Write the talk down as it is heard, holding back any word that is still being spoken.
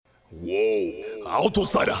Wow,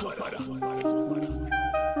 Outsider.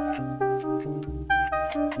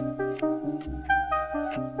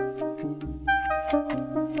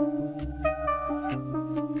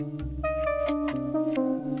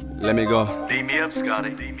 Let me go. D me up,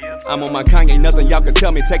 Scotty. I'm on my Kanye, nothing y'all can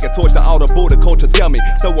tell me. Take a torch to all the border culture, sell me.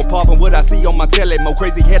 So apart from what I see on my telly, more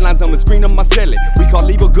crazy headlines on the screen of my celly. We call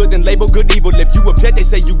evil good and label good evil. If you object, they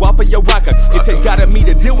say you off of your rocker. It takes God of me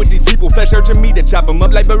to deal with these people. Flesh urging me to chop them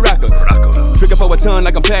up like Baraka. Trigger for a ton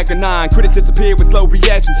like I'm packing 9. Critics disappear with slow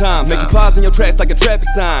reaction time. Make you pause in your tracks like a traffic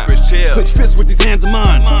sign. Clench fists with these hands of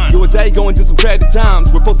mine. USA going through some tragic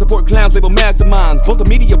times. We're full support clowns, label masterminds. Both the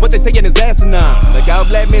media, what they saying is asinine. Like our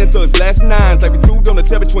black men and thugs blasting nines. Like we tuned on the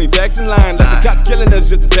tell between facts and line. Like the cops killing us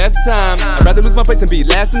just to pass the time. I'd rather lose my place and be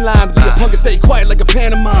last in line. Be a punk and stay quiet like a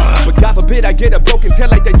pantomime. But God forbid I get a broken tail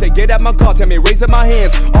like they say. Get out my car, tell me raise up my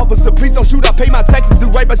hands. Officer, please don't shoot, I pay my taxes.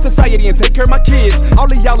 Do right by society and take care of my kids. All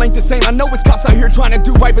of y'all ain't the same, I know it's cops out here trying to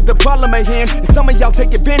do right, but the problem at hand is some of y'all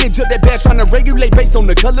take advantage of that badge, trying to regulate based on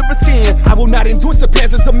the color of skin. I will not endorse the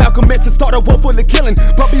Panthers or Malcolm X and start a war full of killing.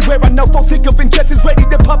 But beware, I know folks sick of injustice, ready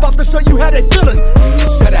to pop off to show you how they feeling.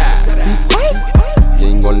 Shut up. You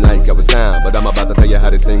ain't gon' like our sound, but I'm about to tell you how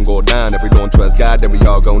this thing go down. If we don't trust God, then we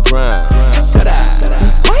all gon' drown. Shut up.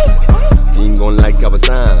 You ain't gon' like our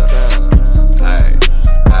sound.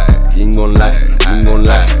 You ain't gon' like, you ain't gon'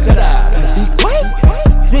 like. Shut up.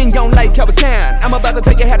 You ain't gon' like our sound. I'm about to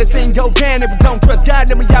tell you how this thing go down. If we don't trust God,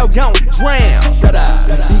 then we all gon' drown. Shut up.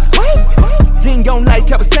 You ain't gon'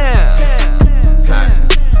 like our sound.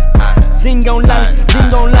 You ain't gon' lie, you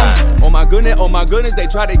ain't gon' lie. Oh my goodness, they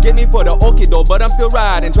try to get me for the okie doke, but I'm still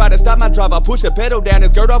riding. Try to stop my drive, I push a pedal down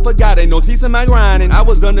and skirt off a God. Ain't no ceasing my grinding. I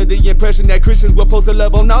was under the impression that Christians were supposed to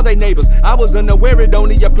love on all their neighbors. I was unaware it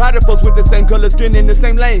only applied to folks with the same color skin and the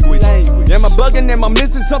same language. Am I bugging? Am I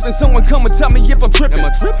missing something? Someone come and tell me if I'm tripping. Am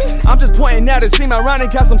I tripping? I'm just pointing out it seem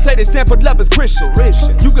ironic how some say they stand for love as Christians.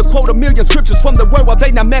 You could quote a million scriptures from the word while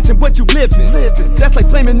they not matching what you living. That's like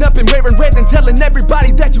flaming up and wearing red and telling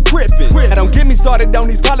everybody that you crippin'. And don't get me started on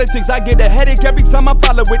these politics. I get a headache every time I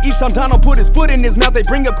follow it. Each time Donald put his foot in his mouth, they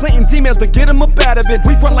bring up Clinton's emails to get him up out of it.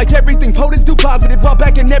 We front like everything POTUS do positive, while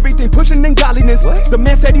back in everything pushing in godliness. The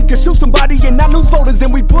man said he could shoot somebody and not lose voters,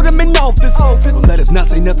 then we put him in office. Well, let us not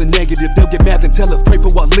say nothing negative. They'll get mad and tell us pray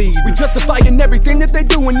for our leaders. We justifying everything that they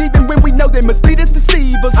do, and even when we know they mislead us,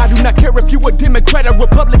 deceive us. I do not care if you a Democrat or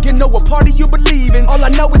Republican, know what party you believe in. All I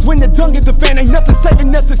know is when the tongue is the fan, ain't nothing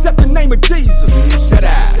saving us except the name of Jesus. Shut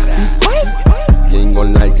up. You ain't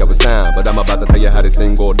gon' like our sound, but I'm about to tell you how this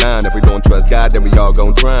thing go down. If we don't trust God, then we all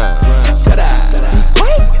gon' drown. Shut up.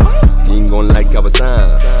 You ain't gon' like our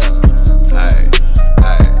sound.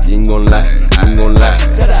 You ain't gon' like, you ain't gon' like.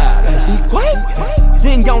 Shut up. You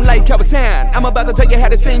ain't gon' like our sound. I'm about to tell you how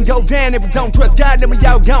this thing go down. If we don't trust God, then we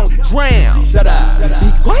all gon' drown. Shut up.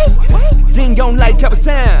 You ain't gon' like our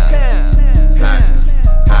sound.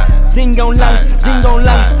 You ain't gon' like, you ain't gon'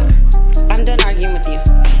 like. I'm done arguing with you.